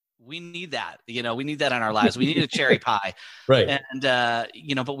we need that, we need that in our lives. We need a cherry pie. Right. And,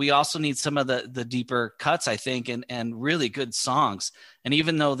 but we also need some of the deeper cuts, I think, and really good songs. And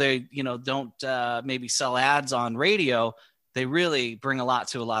even though they, don't maybe sell ads on radio, they really bring a lot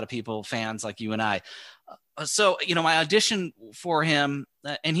to a lot of people, fans like you and I. So, my audition for him,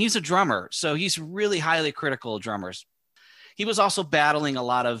 and he's a drummer, so he's really highly critical of drummers. He was also battling a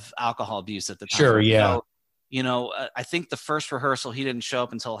lot of alcohol abuse at the time. Sure, yeah. So, I think the first rehearsal, he didn't show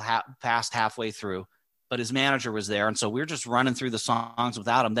up until past halfway through, but his manager was there. And so we were just running through the songs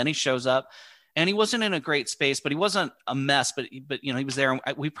without him. Then he shows up, and he wasn't in a great space, but he wasn't a mess, but he was there.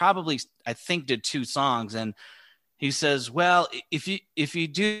 And we probably, I think, did 2 songs. And he says, well, if you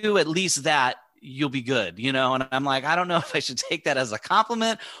do at least that, you'll be good, and I'm like, I don't know if I should take that as a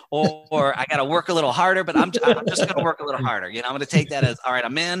compliment or I got to work a little harder, but I'm just going to work a little harder. I'm going to take that as, all right,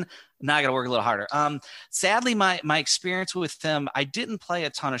 I'm in, now I got to work a little harder. Sadly, my experience with him, I didn't play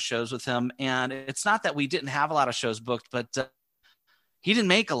a ton of shows with him, and it's not that we didn't have a lot of shows booked, but he didn't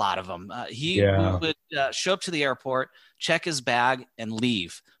make a lot of them. He would show up to the airport, check his bag, and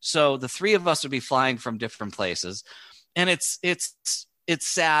leave. So the 3 of us would be flying from different places, and it's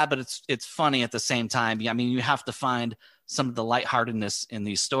sad, but it's funny at the same time. I mean, you have to find some of the lightheartedness in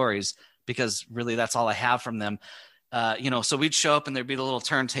these stories because really that's all I have from them. So we'd show up and there'd be the little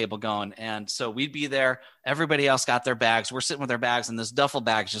turntable going. And so we'd be there. Everybody else got their bags. We're sitting with their bags and this duffel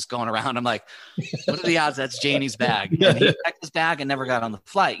bag's just going around. I'm like, what are the odds that's Jani's bag? And he checked his bag and never got on the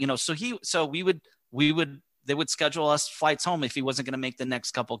flight, so they would schedule us flights home if he wasn't going to make the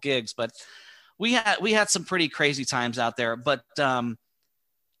next couple gigs. But we had some pretty crazy times out there, but,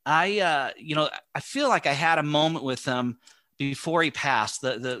 I feel like I had a moment with him before he passed.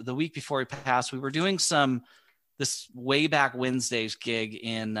 The week before he passed, we were doing this way back Wednesdays gig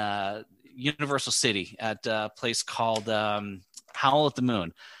in Universal City at a place called Howl at the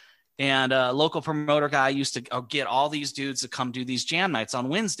Moon. And a local promoter guy used to get all these dudes to come do these jam nights on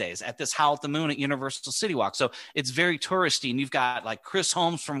Wednesdays at this Howl at the Moon at Universal City Walk. So it's very touristy, and you've got like Chris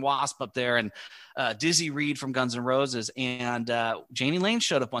Holmes from Wasp up there and Dizzy Reed from Guns N' Roses. And Jani Lane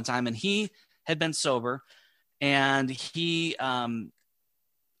showed up one time, and he had been sober, and he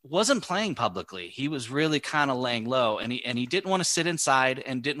wasn't playing publicly. He was really kind of laying low, and he didn't want to sit inside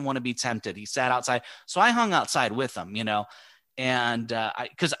and didn't want to be tempted. He sat outside. So I hung outside with him, and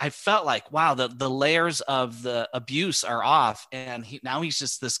because I felt like, wow, the layers of the abuse are off, and now he's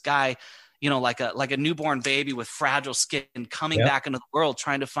just this guy, like a newborn baby with fragile skin coming back into the world,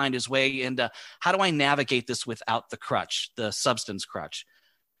 trying to find his way into how do I navigate this without the crutch, the substance crutch.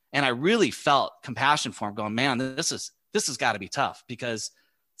 And I really felt compassion for him, going, man, this has got to be tough because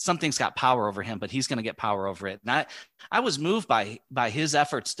something's got power over him, but he's going to get power over it. And I was moved by his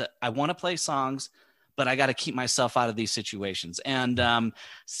efforts I want to play songs, but I got to keep myself out of these situations. And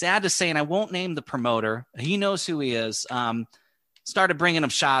sad to say, and I won't name the promoter, he knows who he is, started bringing him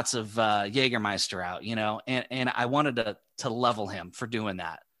shots of Jägermeister out, and I wanted to level him for doing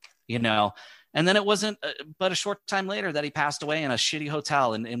that, and then it wasn't but a short time later that he passed away in a shitty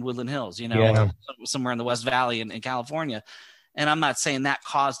hotel in Woodland Hills, somewhere in the West Valley in California. And I'm not saying that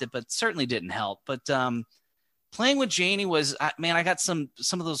caused it, but certainly didn't help. But playing with Jani was, man, I got some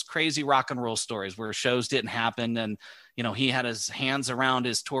of those crazy rock and roll stories where shows didn't happen. And, he had his hands around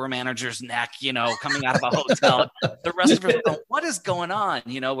his tour manager's neck, coming out of a hotel. The rest of us going, what is going on?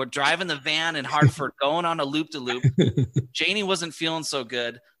 We're driving the van in Hartford, going on a loop-de-loop. Jani wasn't feeling so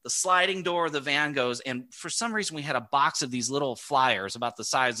good. The sliding door of the van goes. And for some reason, we had a box of these little flyers about the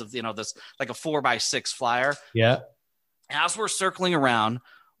size of, this like a 4x6 flyer. Yeah. As we're circling around,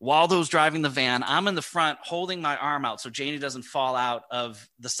 Waldo's driving the van. I'm in the front holding my arm out so Jani doesn't fall out of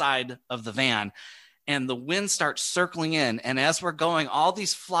the side of the van. And the wind starts circling in. And as we're going, all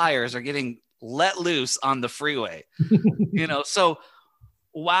these flyers are getting let loose on the freeway. So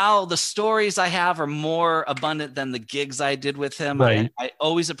while the stories I have are more abundant than the gigs I did with him, right. I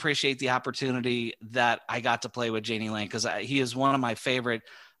always appreciate the opportunity that I got to play with Jani Lane because he is one of my favorite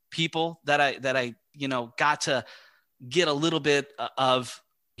people that I got to get a little bit of,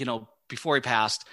 before he passed.